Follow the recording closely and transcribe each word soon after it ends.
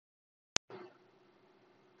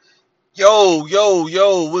Yo,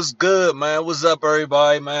 what's good, man? What's up,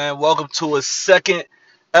 everybody, man? Welcome to a second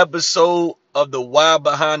episode of the Why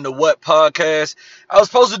Behind the What podcast. I was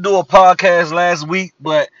supposed to do a podcast last week,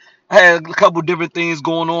 but I had a couple different things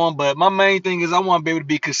going on. But my main thing is I want to be able to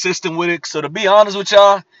be consistent with it. So to be honest with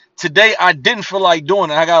y'all, today I didn't feel like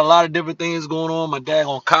doing it. I got a lot of different things going on. My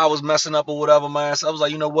daggone car was messing up or whatever, man. So I was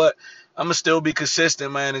like, you know what? I'm gonna still be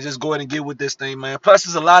consistent, man, and just go ahead and get with this thing, man. Plus,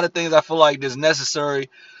 there's a lot of things I feel like is necessary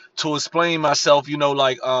to explain myself,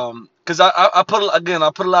 because I put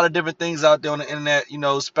a lot of different things out there on the internet,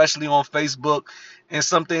 especially on Facebook, and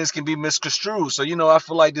some things can be misconstrued. So, I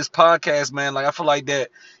feel like this podcast, man, like I feel like that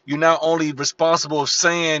you're not only responsible of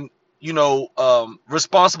saying,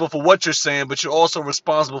 responsible for what you're saying, but you're also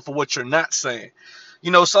responsible for what you're not saying.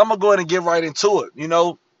 So I'm gonna go ahead and get right into it.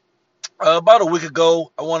 About a week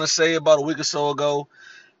ago, I want to say about a week or so ago,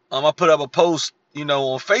 I put up a post,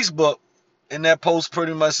 on Facebook, and that post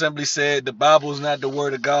pretty much simply said the Bible is not the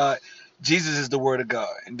word of God. Jesus is the word of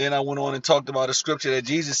God. And then I went on and talked about a scripture that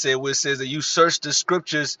Jesus said, where it says that you search the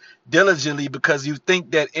scriptures diligently because you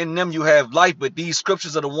think that in them you have life, but these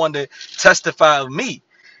scriptures are the one that testify of me.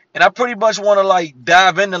 And I pretty much want to like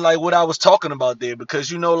dive into like what I was talking about there,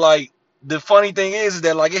 because like the funny thing is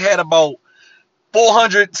that like it had about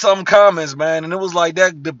 400 some comments, man, and it was like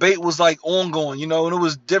that debate was like ongoing, and it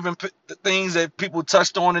was different things that people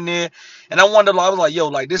touched on in there. And I wondered, I was like, yo,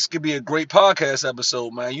 like this could be a great podcast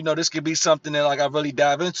episode, man. This could be something that like I really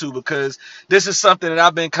dive into, because this is something that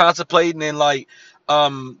I've been contemplating and like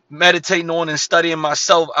meditating on and studying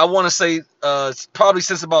myself. I want to say probably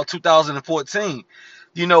since about 2014,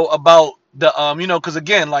 about the because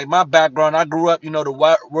again, like my background, I grew up,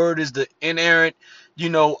 the word is the inerrant, you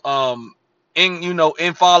know um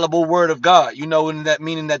infallible word of God, and that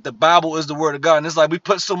meaning that the Bible is the word of God. And it's like we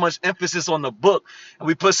put so much emphasis on the book, and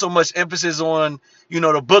we put so much emphasis on,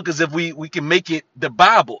 the book, as if we can make it the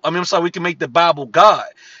Bible. I mean, I'm sorry, we can make the Bible God.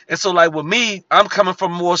 And so like with me, I'm coming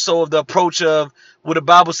from more so of the approach of what the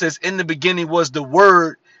Bible says, in the beginning was the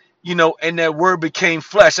word, and that word became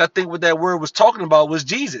flesh. I think what that word was talking about was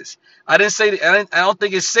Jesus. I didn't say that. I don't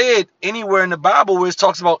think it said anywhere in the Bible where it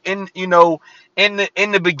talks about in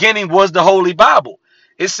the beginning was the Holy Bible.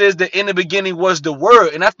 It says that in the beginning was the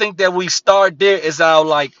Word, and I think that we start there as our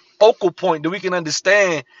like focal point, that we can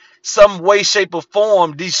understand some way, shape, or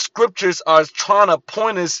form these scriptures are trying to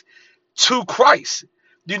point us to Christ,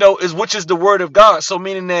 is which is the Word of God. So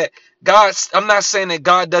meaning that God, I'm not saying that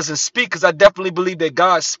God doesn't speak, because I definitely believe that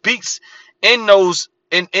God speaks in those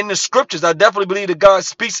in the scriptures. I definitely believe that God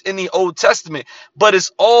speaks in the Old Testament, but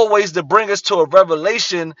it's always to bring us to a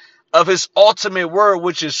revelation of his ultimate word,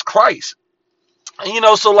 which is Christ. And,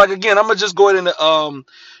 so like again, I'm gonna just go ahead and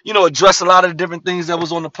address a lot of the different things that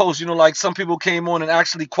was on the post. Like some people came on and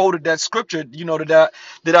actually quoted that scripture, that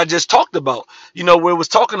I just talked about, where it was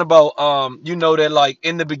talking about that like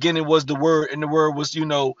in the beginning was the word, and the word was,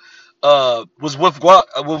 was with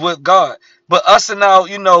God, But us and now,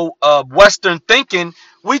 Western thinking,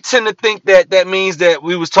 we tend to think that that means that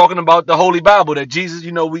we was talking about the Holy Bible, that Jesus,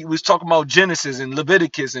 we was talking about Genesis and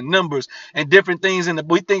Leviticus and Numbers and different things, and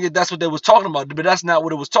we think that that's what they was talking about, but that's not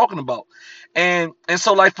what it was talking about. And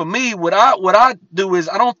so like for me, what I do is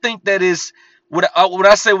I don't think that is what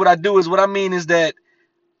I say. What I do is, what I mean is that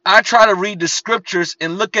I try to read the scriptures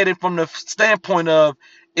and look at it from the standpoint of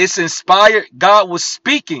it's inspired. God was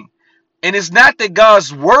speaking. And it's not that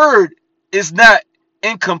God's word is not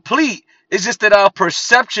incomplete. It's just that our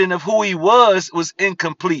perception of who he was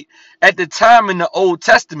incomplete at the time in the Old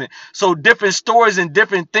Testament. So different stories and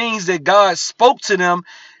different things that God spoke to them,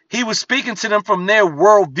 he was speaking to them from their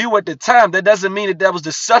worldview at the time. That doesn't mean that that was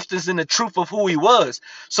the substance and the truth of who he was.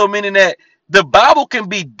 So meaning that the Bible can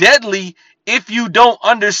be deadly if you don't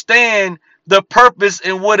understand the purpose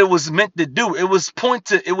and what it was meant to do. It was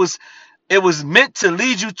meant to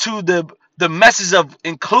lead you to the message of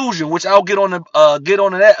inclusion, which I'll get on to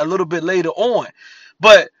that a little bit later on.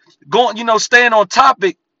 But going, staying on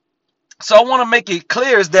topic. So I want to make it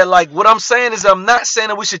clear is that like what I'm saying is, I'm not saying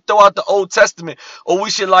that we should throw out the Old Testament, or we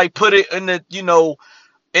should like put it in the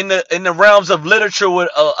in the realms of literature with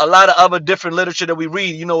a lot of other different literature that we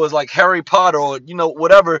read, is like Harry Potter, or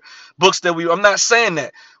whatever books that we. I'm not saying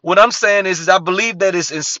that. What I'm saying is I believe that it's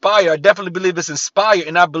inspired. I definitely believe it's inspired,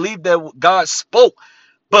 and I believe that God spoke.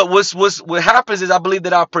 But what happens is I believe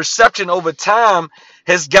that our perception over time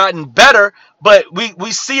has gotten better, but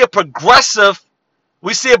we see a progressive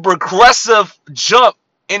jump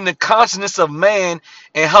in the consciousness of man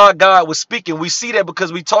and how God was speaking. We see that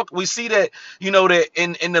because we see that, that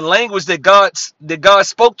in the language that God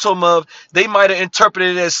spoke to them of, they might have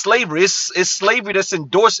interpreted it as slavery. It's slavery that's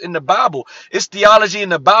endorsed in the Bible. It's theology in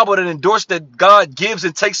the Bible that endorsed that God gives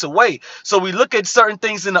and takes away. So we look at certain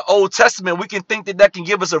things in the Old Testament, we can think that that can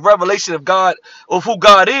give us a revelation of God, of who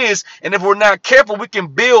God is, and if we're not careful, we can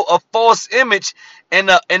build a false image and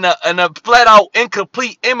a flat out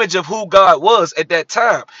incomplete image of who God was at that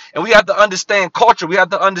time. And we have to understand culture. We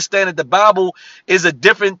have to understand that the Bible is a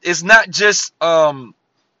different. It's not just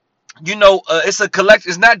it's a collect.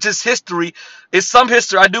 It's not just history. It's some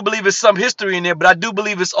history. I do believe it's some history in there, but I do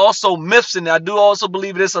believe it's also myths in there. I do also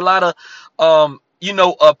believe there's a lot of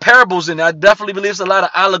parables in there. I definitely believe there's a lot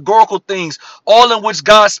of allegorical things, all in which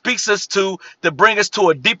God speaks us to bring us to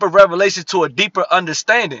a deeper revelation, to a deeper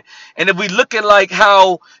understanding. And if we look at like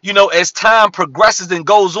how as time progresses and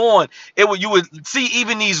goes on, you would see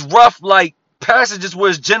even these rough like passages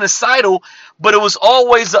where it's genocidal, but it was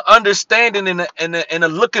always an understanding and a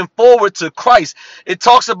looking forward to Christ. It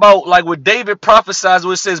talks about like what David prophesies,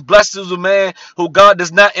 where it says, "Blessed is the man who God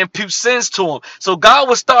does not impute sins to him." So God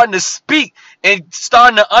was starting to speak and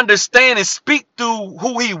starting to understand and speak through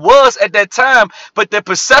who he was at that time, but the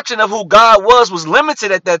perception of who God was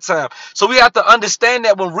limited at that time. So we have to understand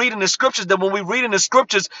that when reading the scriptures, that when we read in the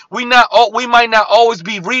scriptures, we might not always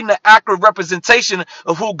be reading the accurate representation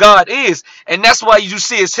of who God is. And that's why you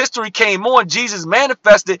see as history came on, Jesus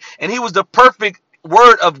manifested, and he was the perfect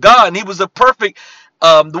word of God, and he was the perfect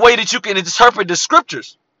the way that you can interpret the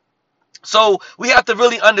scriptures. So we have to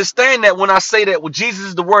really understand that when I say that Jesus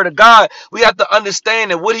is the word of God, we have to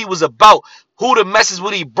understand that what he was about, who the message,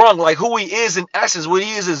 what he brung, like who he is in essence, what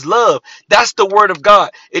he is love. That's the word of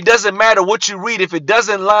God. It doesn't matter what you read. If it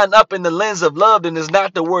doesn't line up in the lens of love, then it's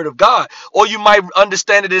not the word of God. Or you might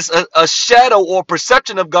understand it as a shadow or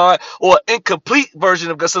perception of God, or an incomplete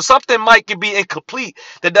version of God. So something might be incomplete.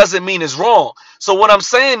 That doesn't mean it's wrong. So what I'm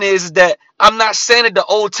saying is that I'm not saying that the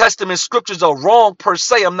Old Testament scriptures are wrong per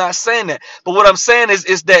se. I'm not saying that. But what I'm saying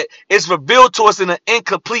is that it's revealed to us in an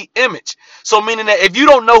incomplete image. So meaning that if you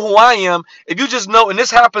don't know who I am, if you just know, and this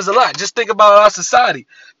happens a lot, just think about our society.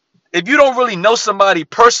 If you don't really know somebody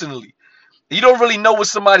personally, you don't really know what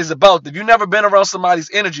somebody's about. If you've never been around somebody's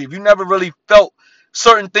energy, if you never really felt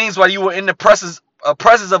certain things while you were in the presence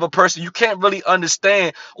of a person, you can't really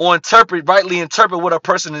understand or rightly interpret what a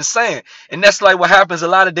person is saying. And that's like what happens a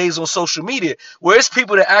lot of days on social media, where it's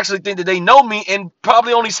people that actually think that they know me and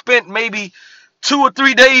probably only spent maybe 2 or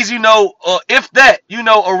 3 days, if that,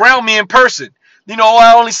 around me in person.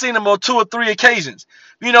 I only seen them on 2 or 3 occasions.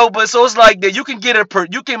 But so it's like that you can get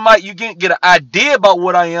an idea about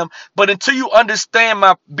what I am, but until you understand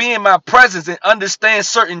my presence and understand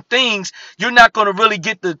certain things, you're not going to really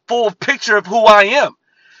get the full picture of who I am.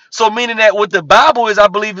 So meaning that what the Bible is, I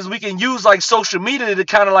believe, is we can use like social media to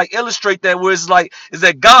kind of like illustrate that, where it's like is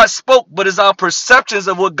that God spoke, but it's our perceptions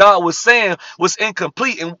of what God was saying was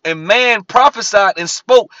incomplete, and man prophesied and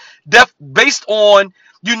spoke based on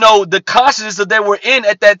the consciousness that they were in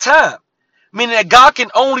at that time. Meaning that God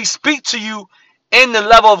can only speak to you in the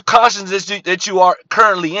level of consciousness that you are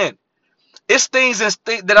currently in. It's things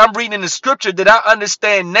that I'm reading in the scripture that I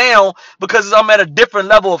understand now because I'm at a different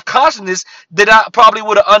level of consciousness that I probably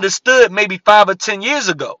would have understood maybe 5 or 10 years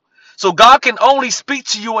ago. So God can only speak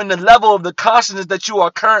to you in the level of the consciousness that you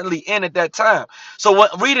are currently in at that time. So when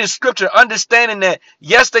reading scripture, understanding that,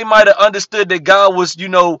 yes, they might have understood that God was,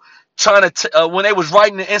 trying to, when they was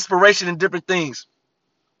writing the inspiration and different things.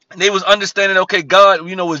 They was understanding, okay, God,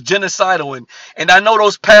 was genocidal, and I know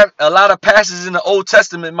a lot of passages in the Old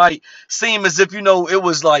Testament might seem as if, it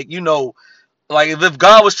was like, like if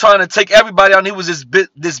God was trying to take everybody out, and he was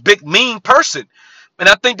this big mean person. And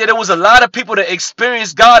I think that there was a lot of people that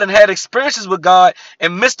experienced God and had experiences with God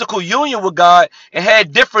and mystical union with God and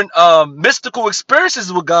had different mystical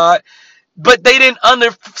experiences with God, but they didn't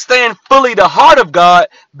understand fully the heart of God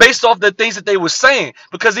based off the things that they were saying.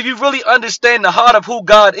 Because if you really understand the heart of who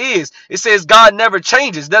God is, it says God never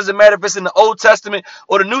changes. It doesn't matter if it's in the Old Testament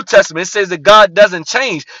or the New Testament. It says that God doesn't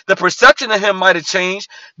change. The perception of him might have changed.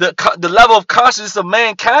 The level of consciousness of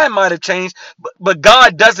mankind might have changed, but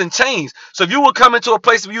God doesn't change. So if you would come into a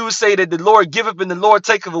place where you would say that the Lord giveth and the Lord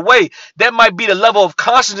taketh away, that might be the level of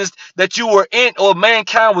consciousness that you were in or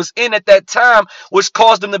mankind was in at that time, which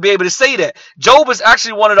caused them to be able to say that. Job is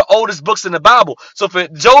actually one of the oldest books in the Bible. So for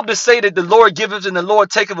Job to say that the Lord giveth and the Lord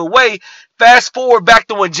taketh away, fast forward back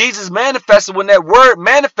to when Jesus manifested, when that word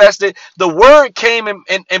manifested, the word came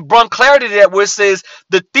and brought clarity to that, where it says,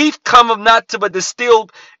 the thief cometh not to but to steal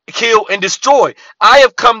kill, and destroy. I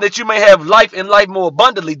have come that you may have life and life more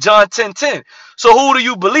abundantly. John 10:10. So who do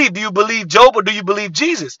you believe? Do you believe Job or do you believe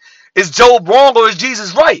Jesus? Is Job wrong or is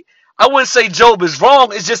Jesus right? I wouldn't say Job is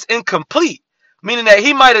wrong. It's just incomplete. Meaning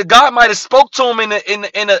that God might have spoke to him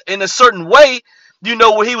in a certain way,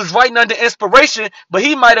 where he was writing under inspiration, but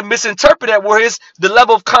he might have misinterpreted that where the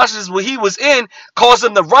level of consciousness where he was in caused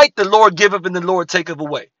him to write, the Lord giveth and the Lord taketh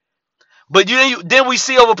away. But then we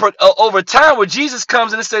see over time where Jesus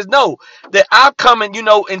comes and it says, no, that I've come and,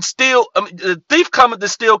 and steal. The thief cometh to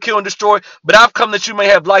steal, kill, and destroy, but I've come that you may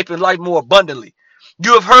have life and life more abundantly.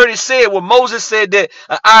 You have heard it said where Moses said that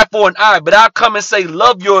an eye for an eye, but I'll come and say,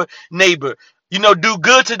 love your neighbor. Do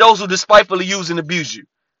good to those who despitefully use and abuse you.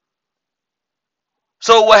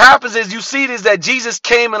 So what happens is you see this, that Jesus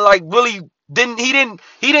came and really didn't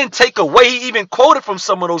take away. He even quoted from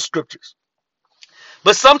some of those scriptures.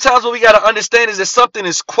 But sometimes what we got to understand is that something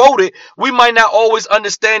is quoted, we might not always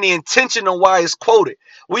understand the intention on why it's quoted.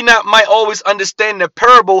 We might always understand the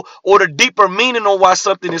parable or the deeper meaning on why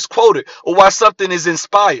something is quoted or why something is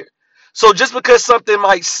inspired. So just because something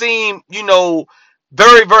might seem,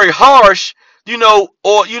 very, very harsh, I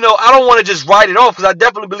don't want to just write it off, because I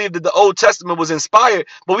definitely believe that the Old Testament was inspired,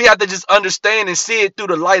 but we have to just understand and see it through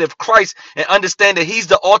the light of Christ and understand that he's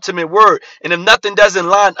the ultimate word. And if nothing doesn't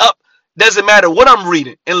line up, doesn't matter what I'm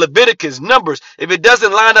reading in Leviticus, Numbers, if it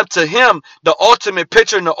doesn't line up to him, the ultimate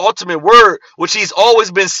picture and the ultimate word, which he's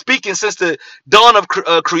always been speaking since the dawn of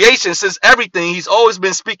creation, since everything, he's always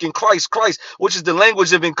been speaking Christ, which is the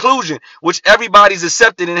language of inclusion, which everybody's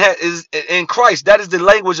accepted and is in Christ. That is the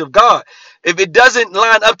language of God. If it doesn't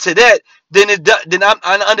line up to that, then I'm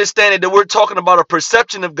understanding that we're talking about a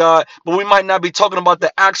perception of God, but we might not be talking about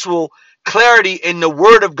the actual clarity in the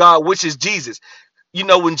word of God, which is Jesus.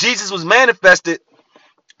 When Jesus was manifested,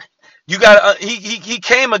 he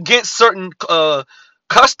came against certain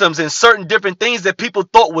customs and certain different things that people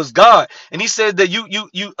thought was God. And he said that your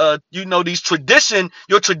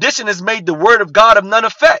tradition has made the word of God of none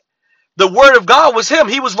effect. The word of God was him.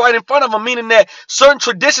 He was right in front of him, meaning that certain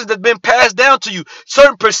traditions that have been passed down to you,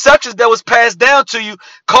 certain perceptions that was passed down to you,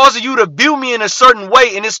 causing you to view me in a certain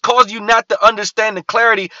way, and it's causing you not to understand the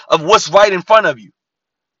clarity of what's right in front of you.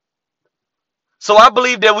 So I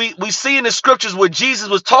believe that we see in the scriptures where Jesus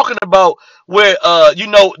was talking about where,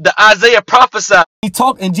 the Isaiah prophesied. He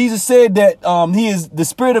talked, and Jesus said that the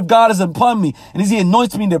Spirit of God is upon me, and he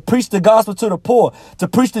anoints me to preach the gospel to the poor, to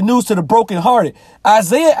preach the news to the brokenhearted.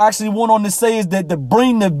 Isaiah actually went on to say is that to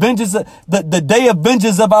bring the vengeance, the day of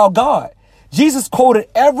vengeance of our God. Jesus quoted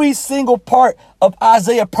every single part of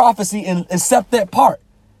Isaiah prophecy except that part.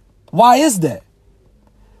 Why is that?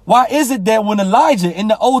 Why is it that when Elijah in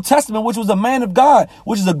the Old Testament, which was a man of God,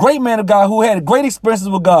 which is a great man of God who had great experiences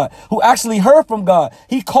with God, who actually heard from God,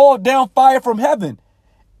 he called down fire from heaven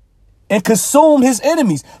and consumed his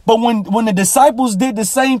enemies. But when the disciples did the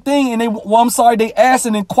same thing and they asked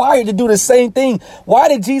and inquired to do the same thing, why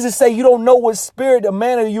did Jesus say you don't know what spirit or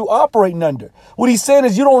manner you operating under? What he's saying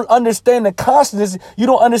is you don't understand the consciousness. You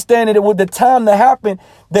don't understand that with the time that happened,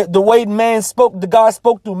 that the way God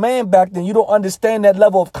spoke through man back then, you don't understand that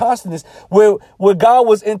level of consciousness where God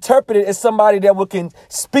was interpreted as somebody that can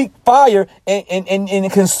speak fire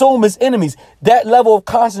and consume his enemies. That level of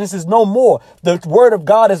consciousness is no more. The word of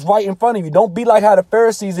God is right in front of you. Don't be like how the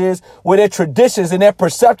Pharisees is, where their traditions and their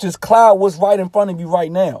perceptions cloud what's right in front of you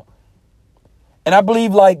right now. And I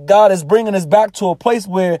believe God is bringing us back to a place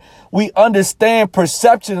where we understand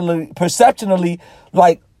perceptionally,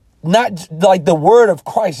 not like the word of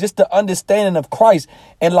Christ, just the understanding of Christ.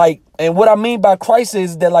 And what I mean by Christ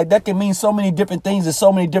is that that can mean so many different things to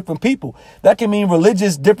so many different people. That can mean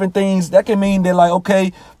religious different things. That can mean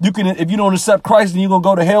that you can, if you don't accept Christ, then you're going to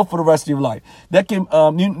go to hell for the rest of your life. That can,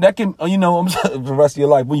 the rest of your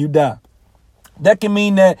life when you die. That can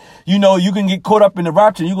mean that, you can get caught up in the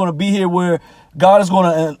rapture. You're going to be here where God is going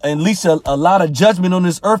to unleash a lot of judgment on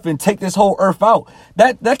this earth and take this whole earth out.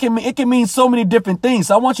 It can mean so many different things.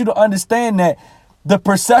 So I want you to understand that the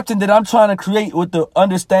perception that I'm trying to create with the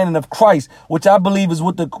understanding of Christ, which I believe is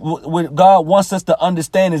what God wants us to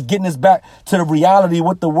understand, is getting us back to the reality of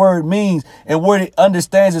what the word means. And what it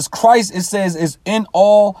understands is Christ, it says, is in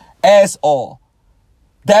all, as all.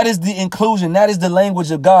 That is the inclusion. That is the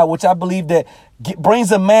language of God, which I believe that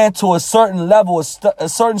brings a man to a certain level, a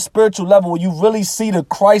certain spiritual level where you really see the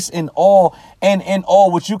Christ in all and in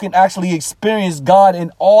all, which you can actually experience God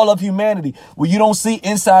in all of humanity, where you don't see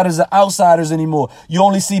insiders or outsiders anymore. You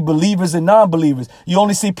only see believers and non-believers. You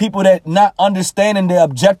only see people that not understanding the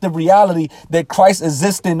objective reality that Christ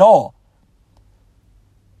exists in all.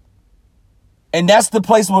 And that's the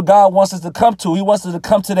place where God wants us to come to. He wants us to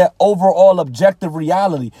come to that overall objective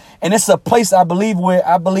reality. And it's a place I believe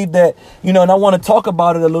that, and I want to talk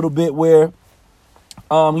about it a little bit where,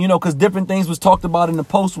 because different things was talked about in the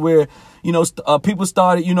post where, people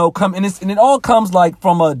started, come, and it all comes like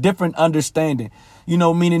from a different understanding,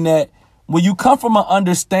 meaning that when you come from an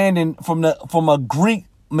understanding from a Greek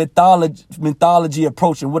mythology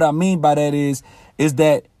approach. And what I mean by that is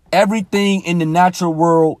that everything in the natural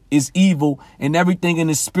world is evil and everything in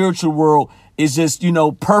the spiritual world is just,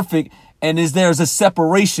 perfect. And there's a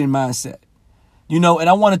separation mindset, and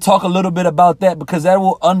I want to talk a little bit about that because that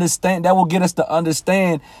will get us to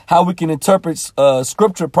understand how we can interpret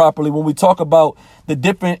scripture properly when we talk about the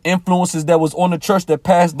different influences that was on the church that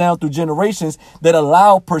passed down through generations that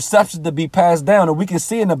allow perceptions to be passed down. And we can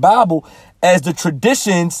see in the Bible as the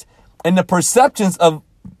traditions and the perceptions of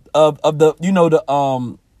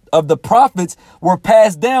the prophets were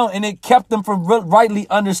passed down, and it kept them from rightly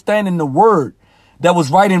understanding the word that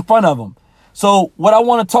was right in front of them. So what I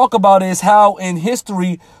want to talk about is how in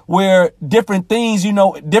history where different things,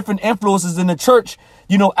 different influences in the church,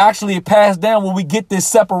 actually passed down when we get this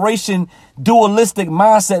separation, dualistic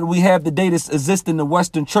mindset we have today that exists in the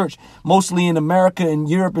Western church, mostly in America and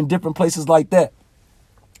Europe and different places like that.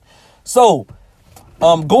 So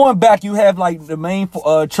going back, you have like the main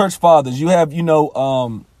church fathers. You have, you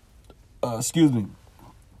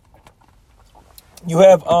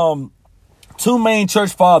have two main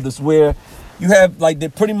church fathers where you have like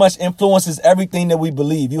that pretty much influences everything that we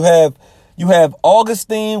believe. You have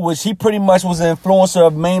Augustine, which he pretty much was an influencer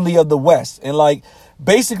of mainly of the West. And like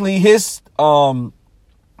basically his the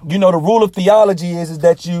rule of theology is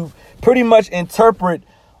that you pretty much interpret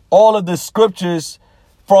all of the scriptures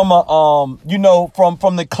from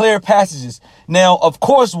from the clear passages. Now, of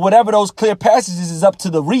course, whatever those clear passages is up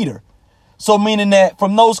to the reader. So meaning that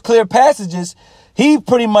from those clear passages, he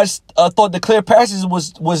pretty much thought the clear passages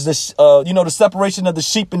was the separation of the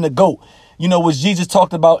sheep and the goat, which Jesus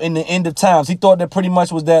talked about in the end of times. He thought that pretty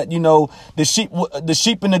much was that, the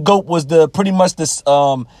sheep and the goat was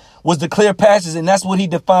was the clear passages. And that's what he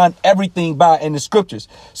defined everything by in the scriptures.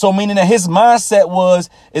 So meaning that his mindset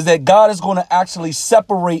is that God is going to actually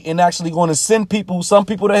separate and actually going to send some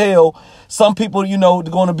people to hell, some people,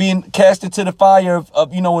 going to be cast into the fire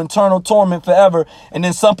of internal torment forever. And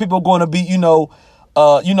then some people are going to be,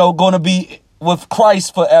 going to be with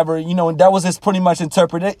Christ forever, and that was his pretty much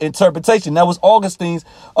interpretation. That was Augustine's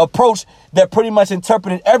approach that pretty much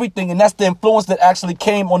interpreted everything. And that's the influence that actually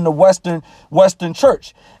came on the Western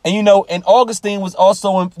church. And, and Augustine was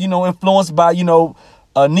also, influenced by,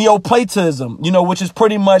 Neoplatonism, which is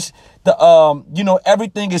pretty much the,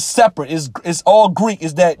 everything is separate. It's all Greek.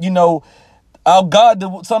 Is that, our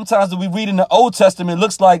God, sometimes that we read in the Old Testament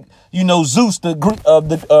looks like, Zeus, the Greek,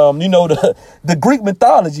 the Greek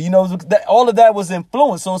mythology, that all of that was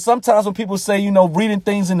influenced. So sometimes when people say, reading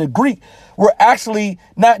things in the Greek, we're actually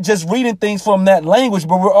not just reading things from that language,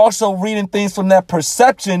 but we're also reading things from that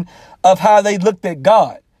perception of how they looked at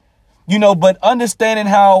God, but understanding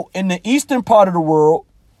how in the eastern part of the world,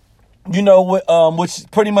 which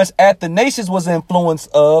pretty much Athanasius was an influence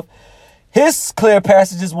of, his clear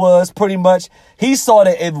passages was pretty much, he saw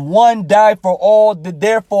that if one died for all, that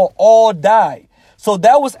therefore all died. So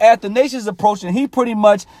that was Athanasius' approach, and he pretty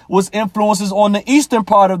much was influences on the eastern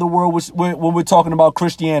part of the world, when we're talking about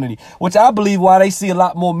Christianity, which I believe why they see a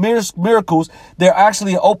lot more miracles, they're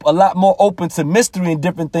actually a lot more open to mystery and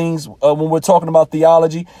different things when we're talking about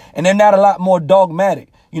theology, and they're not a lot more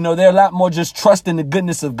dogmatic. They're a lot more just trusting the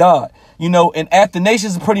goodness of God, and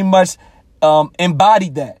Athanasius pretty much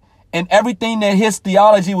embodied that. And everything that his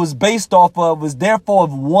theology was based off of was therefore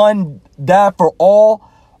if one died for all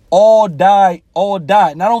died.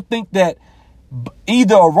 And I don't think that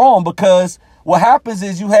either are wrong, because what happens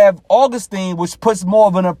is you have Augustine, which puts more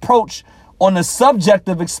of an approach on the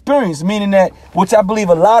subjective experience, meaning that, which I believe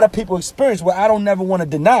a lot of people experience, where I don't never want to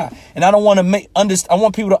deny. And I don't want to I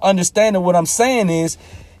want people to understand that what I'm saying is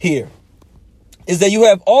here. Is that you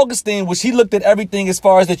have Augustine, which he looked at everything as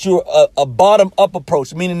far as that you're a bottom-up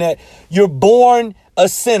approach, meaning that you're born a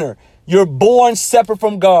sinner. You're born separate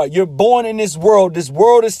from God. You're born in this world. This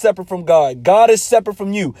world is separate from God. God is separate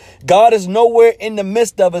from you. God is nowhere in the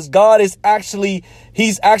midst of us. God is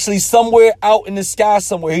he's actually somewhere out in the sky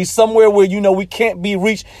somewhere. He's somewhere where, we can't be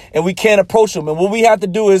reached and we can't approach him. And what we have to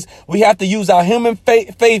do is we have to use our human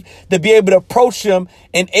faith to be able to approach him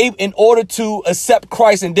in order to accept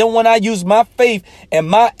Christ. And then when I use my faith and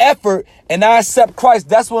my effort and I accept Christ,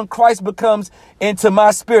 that's when Christ becomes into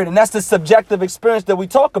my spirit. And that's the subjective experience that we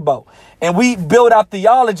talk about. And we build our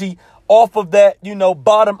theology off of that,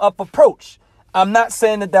 bottom up approach. I'm not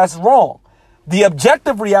saying that that's wrong, The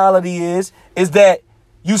objective reality is that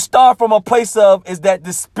you start from a place of is that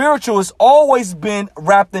the spiritual has always been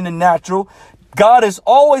wrapped in the natural. God has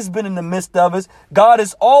always been in the midst of us. God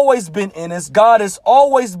has always been in us. God has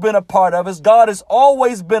always been a part of us. God has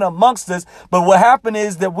always been amongst us. But what happened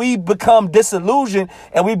is that we become disillusioned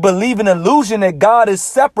and we believe in illusion that God is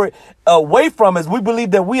separate away from us. We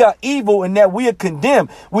believe that we are evil and that we are condemned.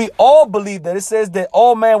 We all believe that. It says that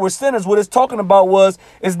all men were sinners. What it's talking about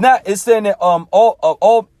it's saying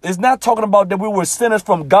that it's not talking about that we were sinners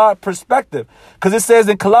from God's perspective. Because it says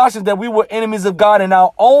in Colossians that we were enemies of God in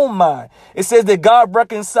our own mind. It says that God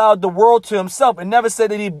reconciled the world to himself. It never said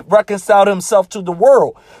that he reconciled himself to the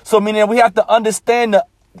world. So meaning we have to understand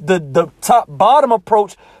the top bottom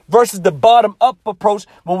approach versus the bottom up approach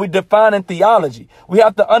when we define in theology. We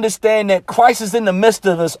have to understand that Christ is in the midst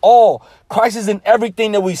of us all. Christ is in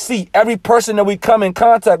everything that we see, every person that we come in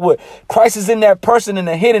contact with. Christ is in that person in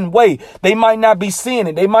a hidden way. They might not be seeing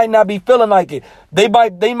it. They might not be feeling like it. They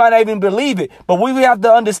might not even believe it. But what we have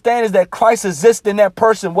to understand is that Christ exists in that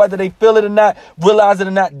person, whether they feel it or not, realize it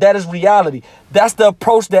or not. That is reality. That's the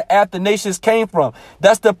approach that Athanasius came from.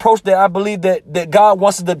 That's the approach that I believe that God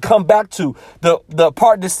wants us to come back to. The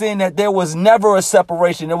part that's saying that there was never a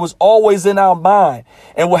separation. It was always in our mind.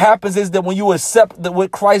 And what happens is that when you accept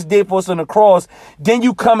what Christ did for us on the cross, then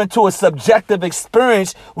you come into a subjective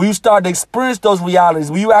experience where you start to experience those realities,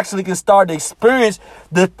 where you actually can start to experience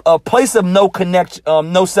the place of no connection,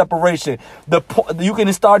 no separation. You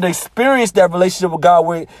can start to experience that relationship with God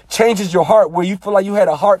where it changes your heart, where you feel like you had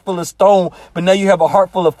a heart full of stone, but now you have a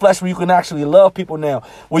heart full of flesh where you can actually love people now,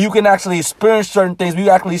 where you can actually experience certain things, where you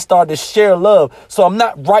actually start to share love. So I'm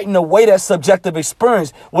not writing away that subjective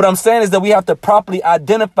experience. What I'm saying is that we have to properly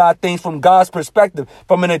identify things from God's perspective,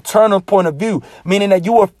 from an eternal point of view, meaning that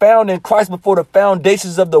you were found in Christ before the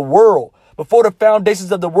foundations of the world. Before the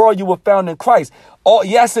foundations of the world, you were found in Christ.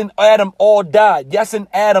 Yes, in Adam, all died. Yes, in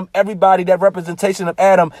Adam, everybody, that representation of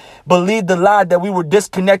Adam, believed the lie that we were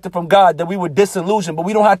disconnected from God, that we were disillusioned. But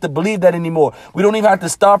we don't have to believe that anymore. We don't even have to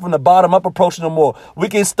start from the bottom up approach no more. We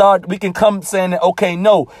can come saying that, okay,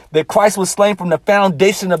 no, that Christ was slain from the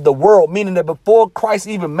foundation of the world, meaning that before Christ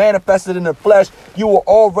even manifested in the flesh, you were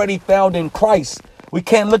already found in Christ. We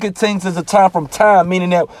can't look at things as a time from time, meaning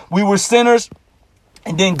that we were sinners.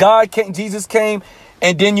 And then Jesus came,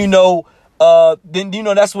 and then,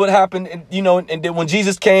 that's what happened. And then when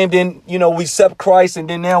Jesus came, then, we accept Christ. And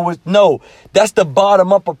then that's the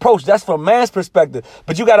bottom up approach. That's from man's perspective.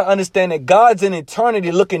 But you got to understand that God's in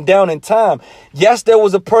eternity looking down in time. Yes, there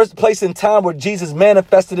was a place in time where Jesus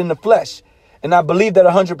manifested in the flesh. And I believe that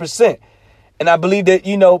 100%. And I believe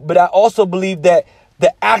that, but I also believe that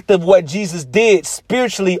the act of what Jesus did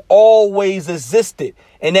spiritually always existed.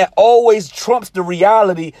 And that always trumps the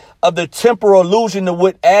reality of the temporal illusion of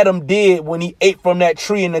what Adam did when he ate from that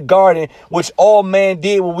tree in the garden, which all man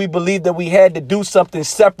did when we believed that we had to do something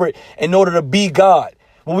separate in order to be God.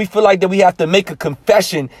 When we feel like that we have to make a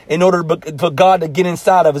confession in order for God to get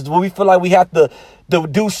inside of us. When we feel like we have to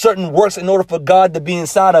do certain works in order for God to be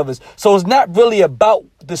inside of us. So it's not really about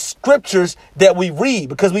the scriptures that we read,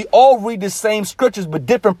 because we all read the same scriptures, but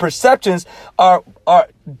different perceptions are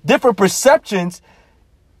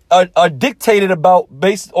dictated about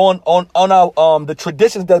based on our the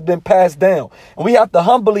traditions that have been passed down. And we have to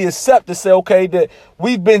humbly accept to say, okay, that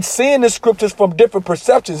we've been seeing the scriptures from different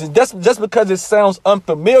perceptions. And just because it sounds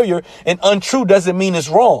unfamiliar and untrue doesn't mean it's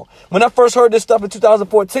wrong. When I first heard this stuff in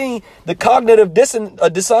 2014, the cognitive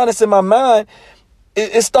dissonance in my mind,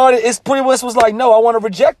 it's pretty much was like, no, I want to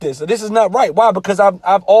reject this. This is not right. Why? Because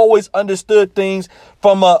I've always understood things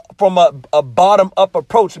from a bottom up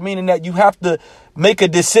approach, meaning that you have to make a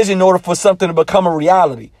decision in order for something to become a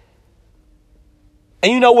reality.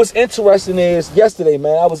 And what's interesting is yesterday,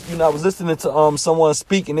 man, I was listening to someone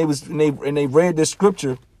speak, and they read this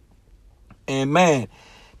scripture, and man,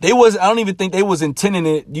 I don't even think they was intending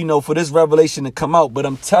it, for this revelation to come out. But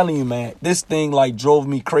I'm telling you, man, this thing like drove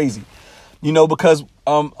me crazy. Because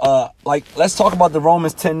let's talk about the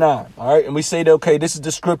Romans 10:9. All right. And we say that, okay, this is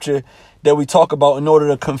the scripture that we talk about in order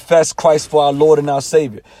to confess Christ for our Lord and our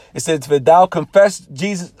Savior. It says, if thou confess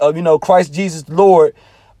Jesus, Christ Jesus Lord,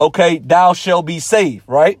 okay, thou shalt be saved.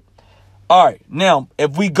 Right. All right. Now,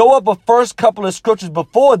 if we go up a first couple of scriptures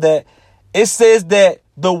before that, it says that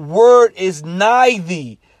the word is nigh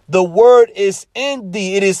thee. The word is in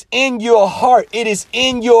thee. It is in your heart. It is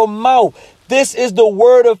in your mouth. This is the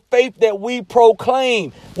word of faith that we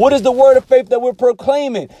proclaim. What is the word of faith that we're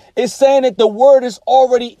proclaiming? It's saying that the word is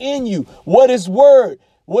already in you. What is word?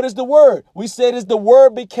 What is the word? We said is the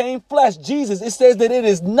word became flesh, Jesus. It says that it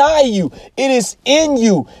is nigh you. It is in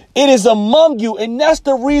you. It is among you. And that's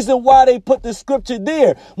the reason why they put the scripture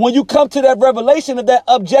there. When you come to that revelation of that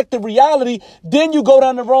objective reality, then you go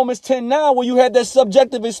down to Romans 10:9, where you had that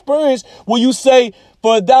subjective experience where you say,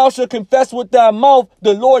 for thou shalt confess with thy mouth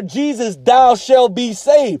the Lord Jesus, thou shalt be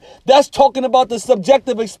saved. That's talking about the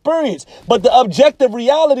subjective experience. But the objective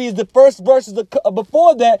reality is the first verses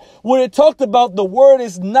before that, where it talked about the word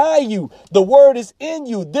is nigh you. The word is in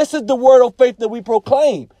you. This is the word of faith that we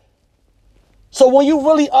proclaim. So when you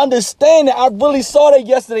really understand it, I really saw that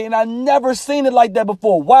yesterday, and I never seen it like that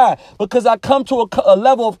before. Why? Because I come to a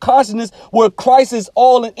level of consciousness where Christ is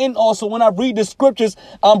all and in all. So when I read the scriptures,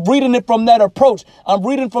 I'm reading it from that approach. I'm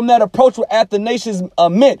reading from that approach what Athanasius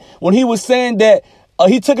meant when he was saying that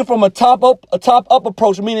he took it from a top up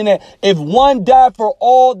approach, meaning that if one died for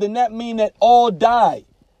all, then that means that all died.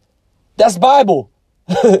 That's Bible.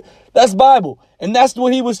 That's Bible. And that's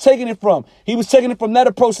what he was taking it from. He was taking it from that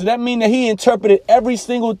approach. So that means that he interpreted every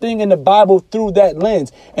single thing in the Bible through that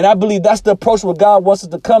lens. And I believe that's the approach where God wants us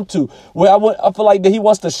to come to. Where I feel like that he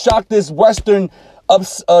wants to shock this Western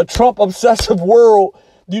Trump obsessive world,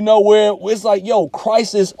 where it's like, yo,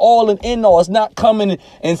 Christ is all and in all. It's not coming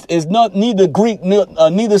and is not neither Greek,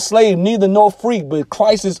 neither slave, neither nor free, but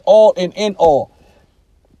Christ is all and in all.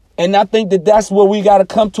 And I think that that's where we got to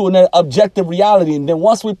come to in that objective reality. And then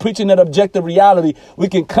once we preach in that objective reality, we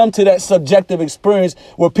can come to that subjective experience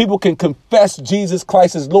where people can confess Jesus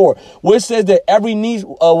Christ as Lord. Where it says that every knee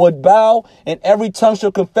would bow and every tongue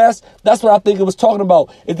shall confess. That's what I think it was talking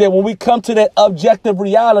about. Is that when we come to that objective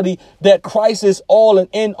reality that Christ is all and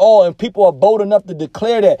in all, and people are bold enough to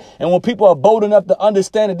declare that. And when people are bold enough to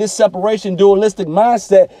understand that this separation dualistic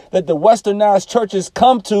mindset that the westernized churches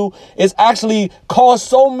come to is actually caused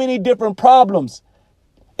so many different problems.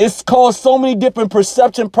 It's caused so many different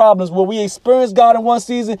perception problems where we experience God in one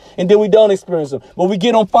season and then we don't experience him. Where we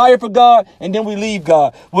get on fire for God and then we leave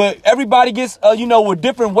God. Where everybody gets, where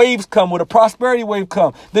different waves come, where the prosperity wave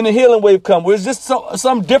come, then the healing wave come. Where it's just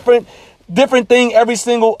some different thing every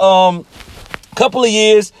single couple of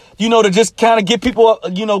years, to just kind of get people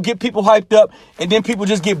hyped up, and then people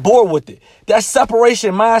just get bored with it. That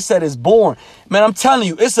separation mindset is born. Man, I'm telling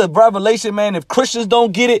you, it's a revelation, man. If Christians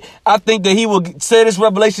don't get it, I think that he will say this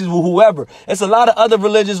revelation with whoever. It's a lot of other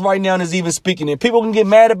religions right now that's even speaking it. People can get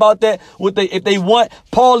mad about that if they want.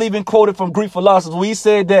 Paul even quoted from Greek philosophers where he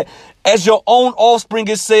said that as your own offspring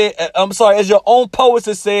is said, as your own poets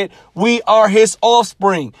have said, we are his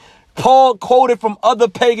offspring. Paul quoted from other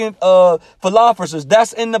pagan philosophers.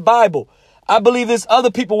 That's in the Bible. I believe there's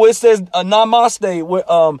other people where it says namaste,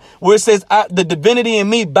 where it says the divinity in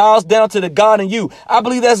me bows down to the God in you. I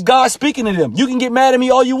believe that's God speaking to them. You can get mad at me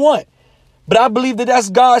all you want, but I believe that's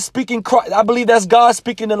God speaking Christ. I believe that's God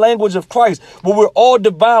speaking the language of Christ, where we're all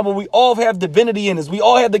divine, where we all have divinity in us. We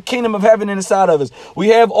all have the kingdom of heaven inside of us.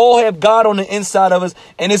 We all have God on the inside of us,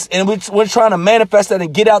 and we're trying to manifest that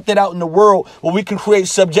and get out in the world where we can create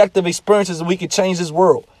subjective experiences and we can change this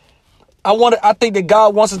world. I think that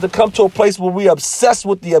God wants us to come to a place where we're obsessed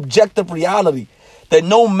with the objective reality. That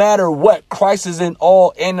no matter what, Christ is in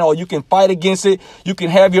all and all. You can fight against it. You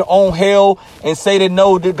can have your own hell and say that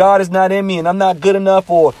no, that God is not in me and I'm not good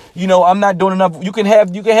enough, or I'm not doing enough. You can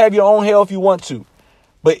have your own hell if you want to.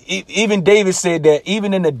 But even David said that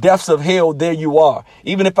even in the depths of hell, there you are.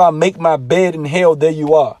 Even if I make my bed in hell, there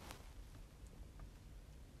you are.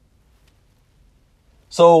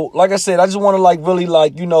 So, like I said, I just want to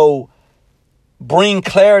really bring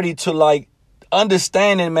clarity to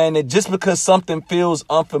understanding, man, that just because something feels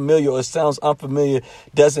unfamiliar or sounds unfamiliar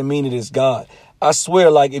doesn't mean it is God. I swear,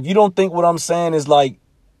 if you don't think what I'm saying is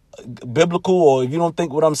biblical, or if you don't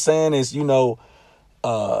think what I'm saying is, for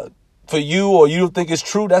you, or you don't think it's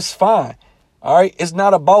true, that's fine. All right. It's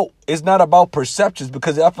not about perceptions,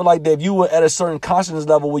 because I feel like that if you were at a certain consciousness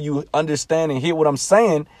level where you understand and hear what I'm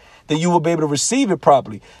saying, then you will be able to receive it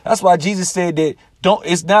properly. That's why Jesus said that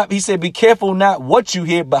he said, be careful not what you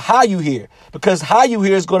hear, but how you hear, because how you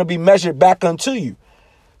hear is going to be measured back unto you.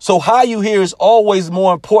 So how you hear is always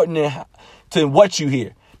more important than what you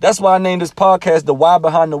hear. That's why I named this podcast The Why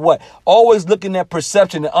Behind the What. Always looking at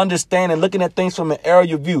perception and understanding, looking at things from an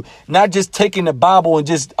area of view, not just taking the Bible and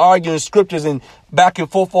just arguing scriptures and back and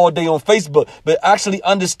forth all day on Facebook, but actually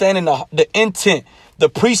understanding the intent, the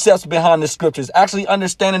precepts behind the scriptures, actually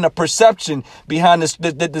understanding the perception behind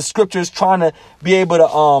the scriptures trying to be able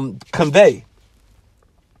to convey.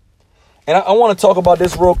 And I want to talk about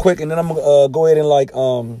this real quick, and then I'm going to go ahead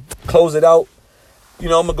and close it out. I'm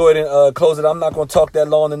going to go ahead and close it. I'm not going to talk that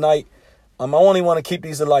long tonight. I only want to keep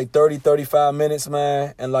these at 30, 35 minutes,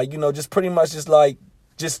 man. And just pretty much just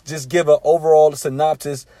just give an overall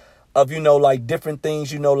synopsis of, like different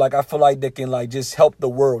things, like I feel like that can like just help the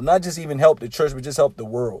world, not just even help the church, but just help the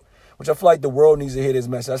world, which I feel like the world needs to hear this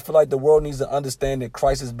message. I feel like the world needs to understand that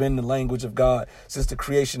Christ has been the language of God since the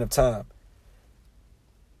creation of time.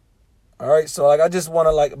 All right. So like, I just want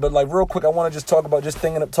to but real quick, I want to just talk about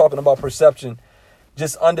talking about perception,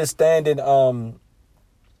 just understanding,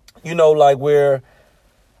 like where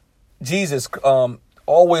Jesus,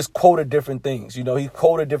 always quoted different things. He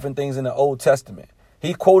quoted different things in the Old Testament.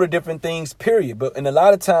 He quoted different things, period. But a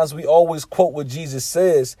lot of times we always quote what Jesus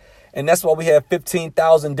says. And that's why we have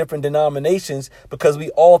 15,000 different denominations, because we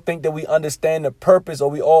all think that we understand the purpose, or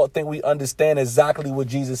we all think we understand exactly what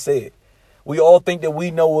Jesus said. We all think that we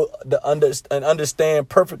know and understand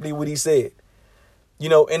perfectly what he said.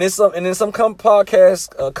 And there's some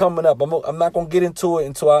podcasts coming up. I'm not going to get into it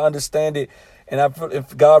until I understand it. And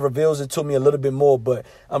if God reveals it to me a little bit more. But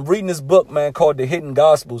I'm reading this book, man, called The Hidden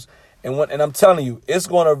Gospels. And I'm telling you, it's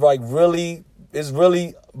going to it's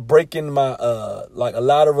really breaking my, a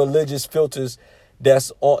lot of religious filters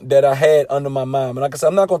that I had under my mind. And like I said,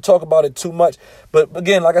 I'm not going to talk about it too much. But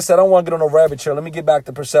again, like I said, I don't want to get on a rabbit trail. Let me get back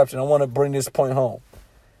to perception. I want to bring this point home.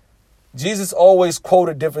 Jesus always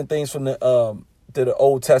quoted different things from to the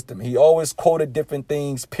Old Testament. He always quoted different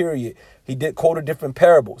things, period. He quoted different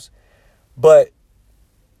parables. But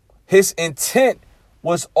his intent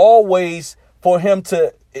was always for him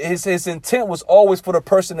to, his intent was always for the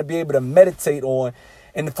person to be able to meditate on,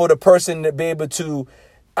 and for the person to be able to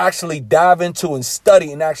actually dive into and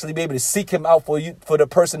study and actually be able to seek him out for the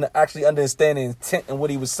person to actually understand the intent and what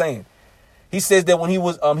he was saying. He says that when he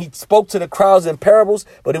was, he spoke to the crowds in parables,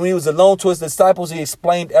 but when he was alone to his disciples, he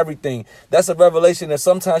explained everything. That's a revelation that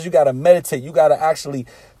sometimes you got to meditate. You got to actually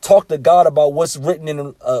talk to God about what's written in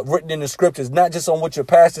the scriptures, not just on what your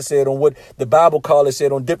pastor said, on what the Bible college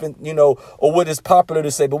said, on different, or what is popular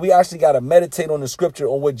to say, but we actually got to meditate on the scripture,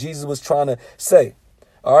 on what Jesus was trying to say.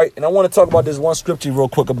 All right. And I want to talk about this one scripture real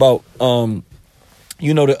quick about, the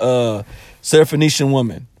Syrophoenician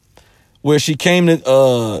woman, where she came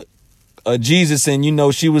to, Jesus,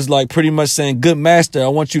 and she was like pretty much saying, "Good master, I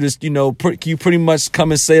want you to can you pretty much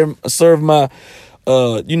come and serve my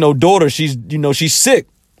daughter. She's sick,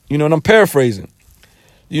 and I'm paraphrasing,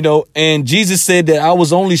 and Jesus said that I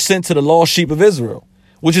was only sent to the lost sheep of Israel,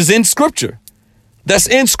 which is in scripture. That's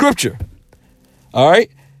in scripture. All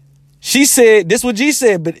right. She said this is what Jesus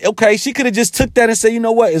said, but okay, she could have just took that and said,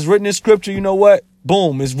 it's written in scripture. You know what?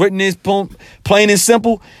 Boom. It's written in plain and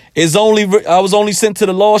simple. I was only sent to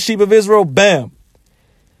the lost sheep of Israel. Bam.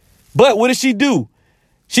 But what did she do?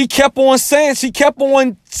 She kept on saying, she kept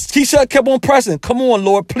on pressing. Come on,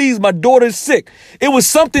 Lord, please, my daughter is sick. It was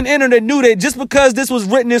something in her that knew that just because this was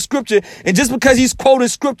written in scripture and just because he's quoting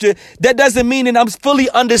scripture, that doesn't mean that I'm fully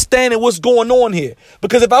understanding what's going on here.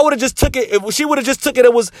 Because if I would have just took it, if she would have just took it,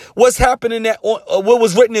 it was what's happening what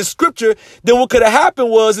was written in scripture, then what could have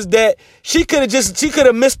happened is that she could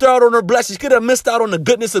have missed out on her blessing. She could have missed out on the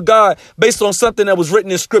goodness of God based on something that was written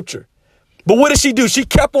in scripture. But what did she do? She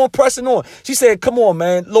kept on pressing on. She said, come on,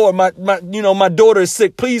 man. Lord, my daughter is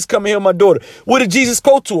sick. Please come and heal my daughter. What did Jesus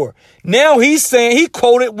quote to her? Now he's saying, he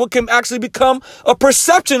quoted what can actually become a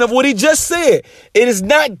perception of what he just said. It is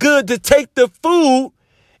not good to take the food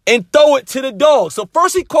and throw it to the dogs. So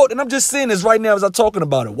first he quoted, and I'm just saying this right now as I'm talking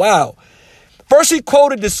about it. Wow. First he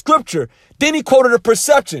quoted the scripture. Then he quoted a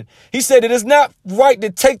perception. He said it is not right to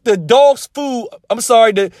take the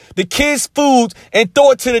kids' food and throw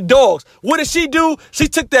it to the dogs. What did she do? She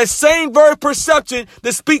took that same very perception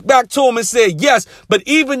to speak back to him and said, yes, but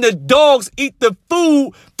even the dogs eat the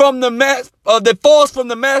food from that falls from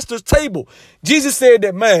the master's table. Jesus said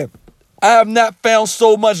that, man, I have not found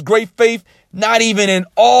so much great faith, not even in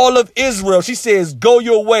all of Israel. She says, go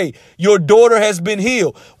your way. Your daughter has been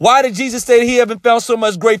healed. Why did Jesus say he haven't found so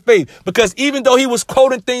much great faith? Because even though he was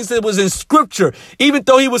quoting things that was in scripture, even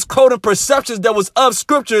though he was quoting perceptions that was of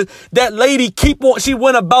scripture, that lady she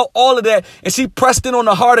went about all of that and she pressed in on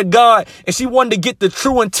the heart of God and she wanted to get the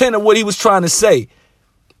true intent of what he was trying to say.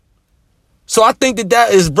 So I think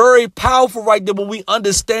that is very powerful right there when we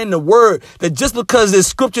understand the word, that just because there's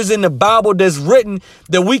scriptures in the Bible that's written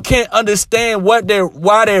that we can't understand why they're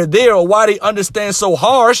there or why they understand so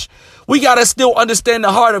harsh. We got to still understand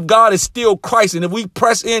the heart of God is still Christ. And if we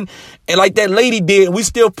press in and like that lady did, and we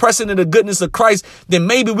still press into the goodness of Christ, then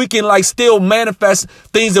maybe we can still manifest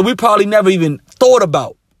things that we probably never even thought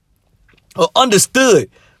about or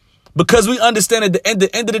understood. Because we understand at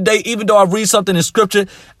the end of the day, even though I read something in scripture,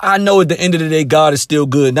 I know at the end of the day, God is still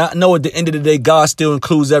good. And I know at the end of the day, God still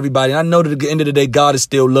includes everybody. And I know that at the end of the day, God is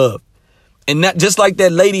still love. And that, just like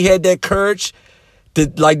that lady had that courage to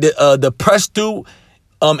the press through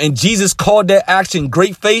And Jesus called that action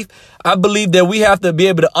great faith. I believe that we have to be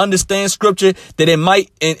able to understand scripture, that it might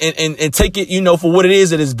and take it, for what it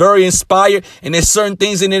is. It is very inspired, and there's certain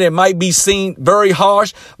things in it that might be seen very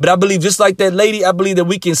harsh. But I believe, just like that lady, I believe that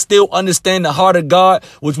we can still understand the heart of God,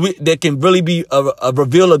 that can really be a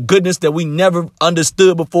reveal of goodness that we never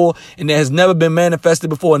understood before, and that has never been manifested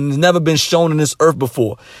before, and has never been shown in this earth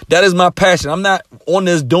before. That is my passion. I'm not on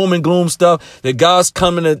this doom and gloom stuff that God's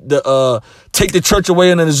coming to take the church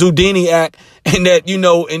away under the Zudini Act, and that,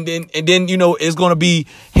 and then it's going to be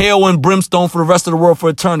hell and brimstone for the rest of the world for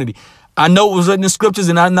eternity. I know it was written in scriptures,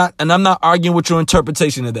 and I'm not arguing with your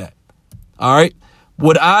interpretation of that. All right.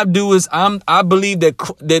 What I do is I believe that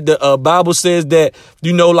the Bible says that,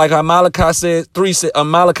 like how Malachi says,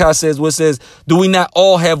 where it says, do we not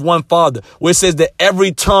all have one Father? Where it says that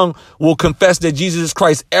every tongue will confess that Jesus is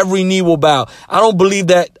Christ. Every knee will bow. I don't believe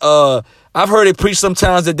that. I've heard it preached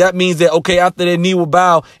sometimes that means that, okay, after their knee will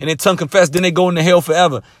bow and their tongue confess, then they go into hell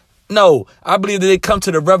forever. No, I believe that they come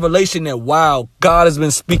to the revelation that, wow, God has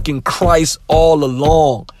been speaking Christ all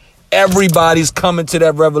along. Everybody's coming to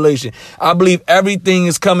that revelation. I believe everything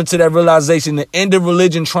is coming to that realization. The end of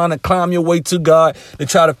religion, trying to climb your way to God, to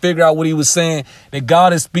try to figure out what he was saying, that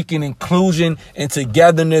God is speaking inclusion and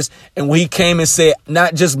togetherness. And when he came and said,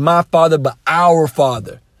 not just my Father, but our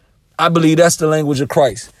Father. I believe that's the language of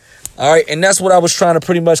Christ. All right. And that's what I was trying to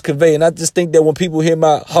pretty much convey. And I just think that when people hear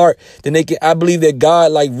my heart, then I believe that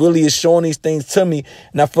God really is showing these things to me.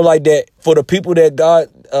 And I feel like that for the people that God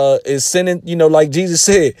is sending, like Jesus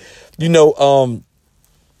said, when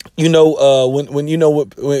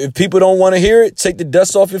if people don't want to hear it, take the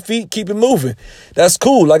dust off your feet, keep it moving. That's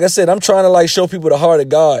cool. Like I said, I'm trying to show people the heart of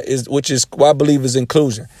God, which is what I believe is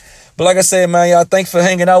inclusion. But like I said, man, y'all, thanks for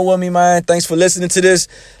hanging out with me, man. Thanks for listening to this.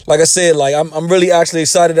 Like I said, I'm really actually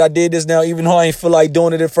excited I did this now, even though I ain't feel like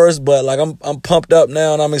doing it at first. But I'm pumped up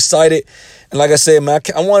now, and I'm excited. And like I said, man,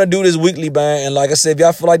 I want to do this weekly, man. And like I said, if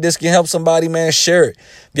y'all feel like this can help somebody, man, share it.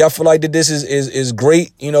 If y'all feel like that this is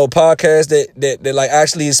great, podcast that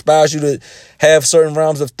actually inspires you to have certain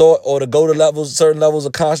realms of thought, or to go to certain levels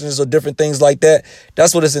of consciousness, or different things like that.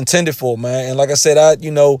 That's what it's intended for, man. And like I said, I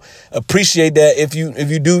appreciate that if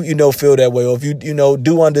you do feel that way, or if you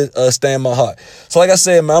do understand my heart. So like I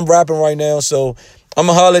said, man, I'm rapping right now, so I'm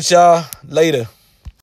gonna holler at y'all later.